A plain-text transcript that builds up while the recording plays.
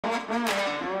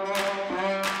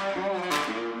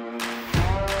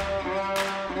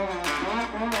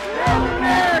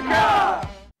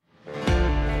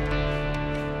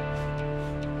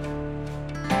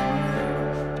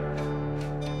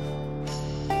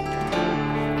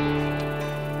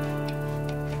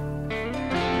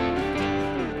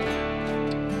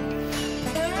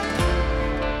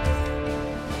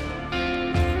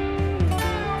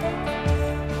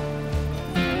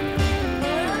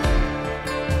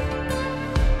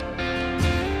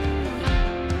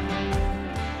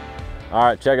All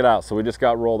right, check it out. So we just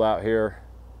got rolled out here,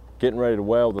 getting ready to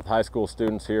weld with high school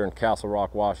students here in Castle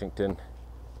Rock, Washington.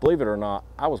 Believe it or not,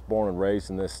 I was born and raised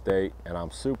in this state, and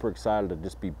I'm super excited to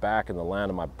just be back in the land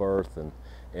of my birth.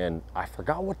 And I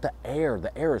forgot what the air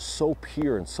is so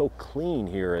pure and so clean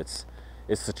here. It's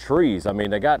the trees. I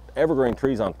mean, they got evergreen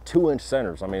trees on 2-inch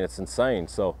centers. I mean, it's insane.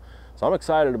 So I'm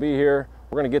excited to be here.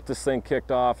 We're gonna get this thing kicked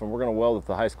off, and we're gonna weld with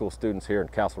the high school students here in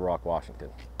Castle Rock, Washington.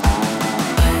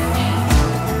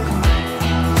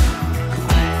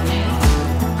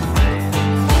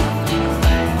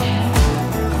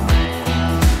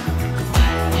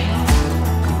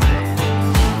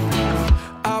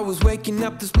 Waking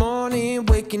up this morning,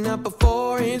 waking up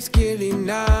before it's getting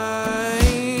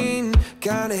 9.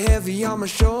 Kinda heavy on my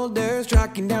shoulders,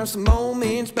 tracking down some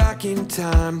moments back in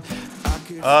time.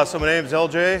 So my name's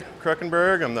LJ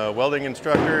Kruckenberg. I'm the welding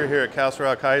instructor here at Castle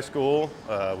Rock High School.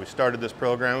 We started this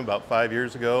program about 5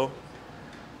 years ago,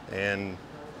 and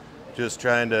just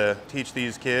trying to teach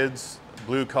these kids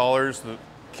blue collars that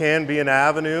can be an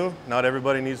avenue. Not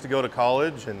everybody needs to go to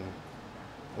college, and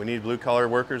we need blue collar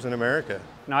workers in America.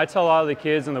 Now, I tell a lot of the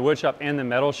kids in the wood shop and the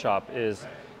metal shop is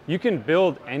you can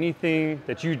build anything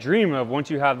that you dream of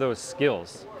once you have those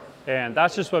skills. And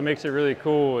that's just what makes it really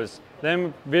cool, is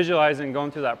them visualizing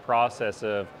going through that process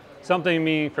of something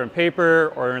being from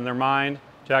paper or in their mind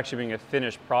to actually being a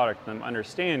finished product, them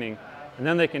understanding. And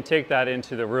then they can take that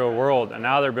into the real world. And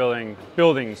now they're building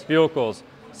buildings, vehicles,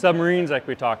 submarines like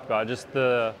we talked about. Just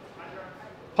the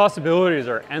possibilities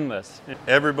are endless.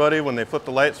 Everybody, when they flip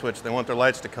the light switch, they want their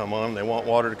lights to come on. They want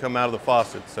water to come out of the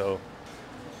faucet. So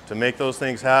to make those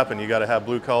things happen, you got to have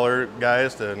blue collar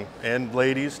guys and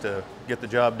ladies to get the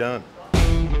job done.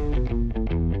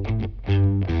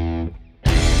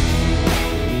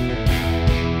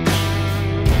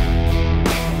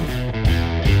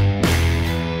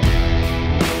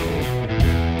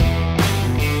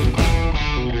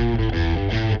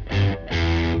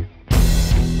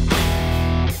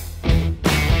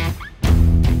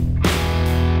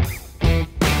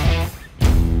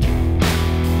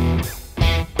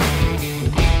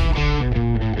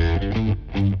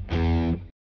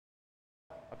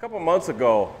 A couple months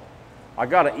ago, I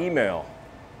got an email,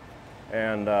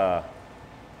 and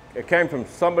it came from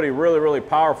somebody really, really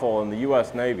powerful in the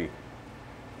U.S. Navy.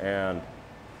 And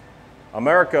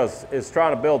America is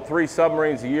trying to build 3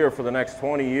 submarines a year for the next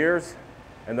 20 years,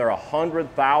 and they're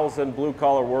 100,000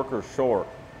 blue-collar workers short.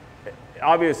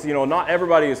 Obviously, you know, not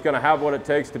everybody is going to have what it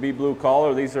takes to be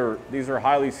blue-collar. These are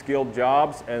highly skilled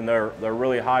jobs, and they're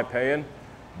really high-paying.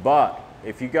 But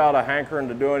if you got a hankering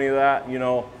to do any of that, you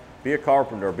know, be a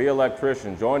carpenter, be an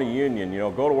electrician, join a union, you know,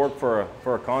 go to work for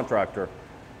a contractor.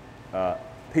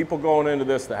 People going into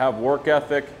this that have work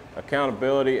ethic,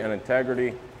 accountability, and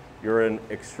integrity, you're in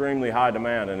extremely high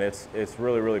demand, and it's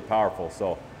really, really powerful.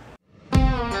 So.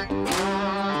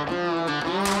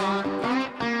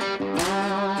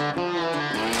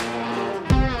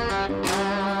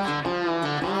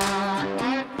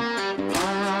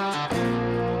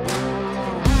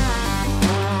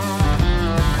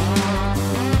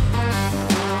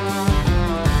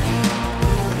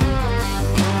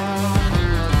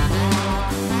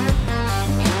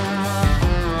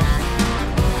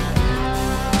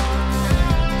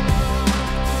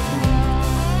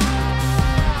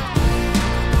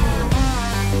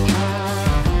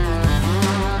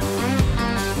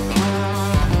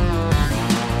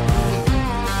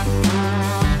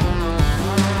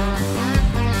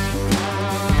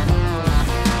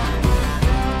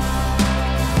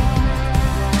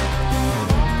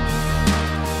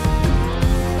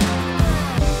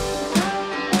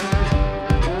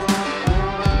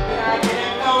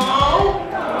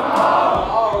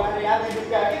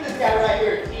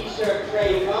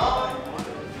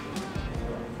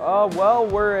 Well,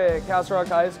 we're at Castle Rock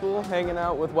High School hanging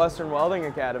out with Western Welding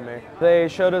Academy. They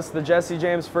showed us the Jesse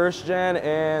James 1st Gen,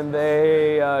 and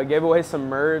they gave away some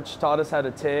merch, taught us how to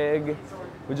TIG.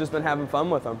 We've just been having fun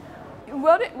with them.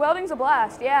 Welding's a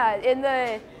blast, yeah. In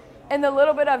the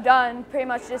little bit I've done, pretty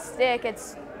much just stick.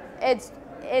 It's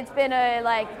been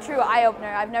a true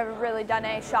eye-opener. I've never really done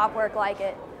any shop work like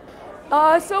it.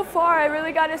 So far, I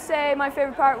really got to say my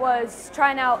favorite part was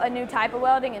trying out a new type of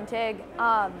welding and TIG.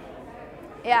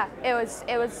 Yeah, it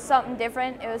was something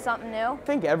different. It was something new. I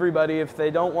think everybody, if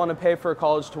they don't want to pay for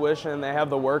college tuition, they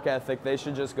have the work ethic, they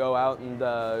should just go out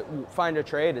and find a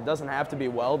trade. It doesn't have to be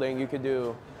welding. You could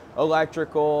do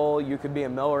electrical, you could be a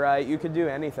millwright, you could do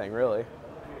anything, really.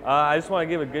 I just want to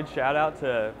give a good shout out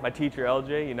to my teacher,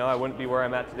 LJ. You know, I wouldn't be where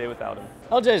I'm at today without him.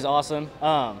 LJ's awesome.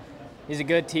 He's a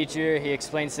good teacher. He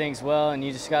explains things well, and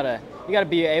you just gotta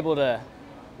be able to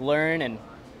learn and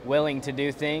willing to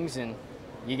do things, and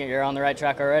you're on the right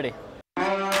track already.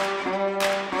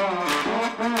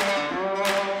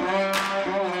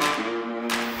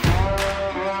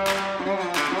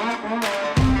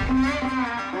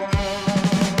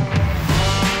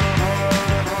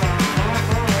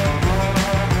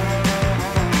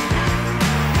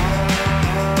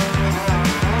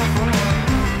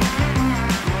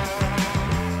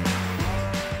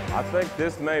 I think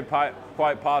this may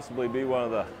quite possibly be one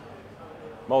of the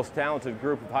most talented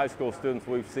group of high school students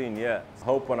we've seen yet. I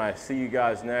hope when I see you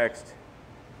guys next,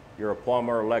 you're a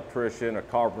plumber, electrician, a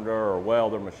carpenter, or a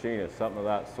welder, machinist, something of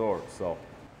that sort. So,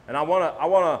 and the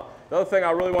other thing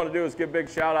I really want to do is give a big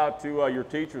shout out to your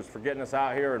teachers for getting us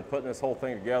out here and putting this whole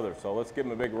thing together. So let's give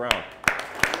them a big round.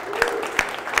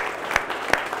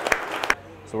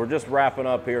 So we're just wrapping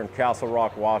up here in Castle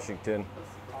Rock, Washington.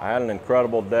 I had an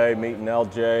incredible day meeting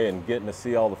LJ and getting to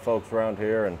see all the folks around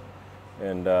here,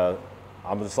 and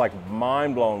I'm just like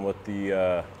mind blown with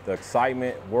the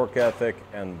excitement, work ethic,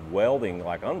 and welding,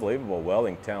 like unbelievable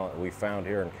welding talent we found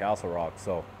here in Castle Rock.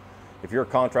 So if you're a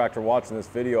contractor watching this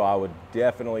video, I would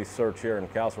definitely search here in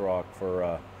Castle Rock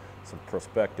for some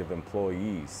prospective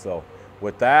employees. So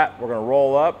with that, we're gonna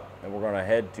roll up and we're gonna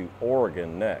head to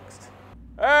Oregon next.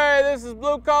 Hey, this is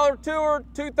Blue Collar Tour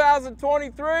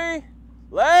 2023.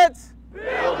 Let's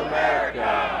build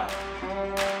America.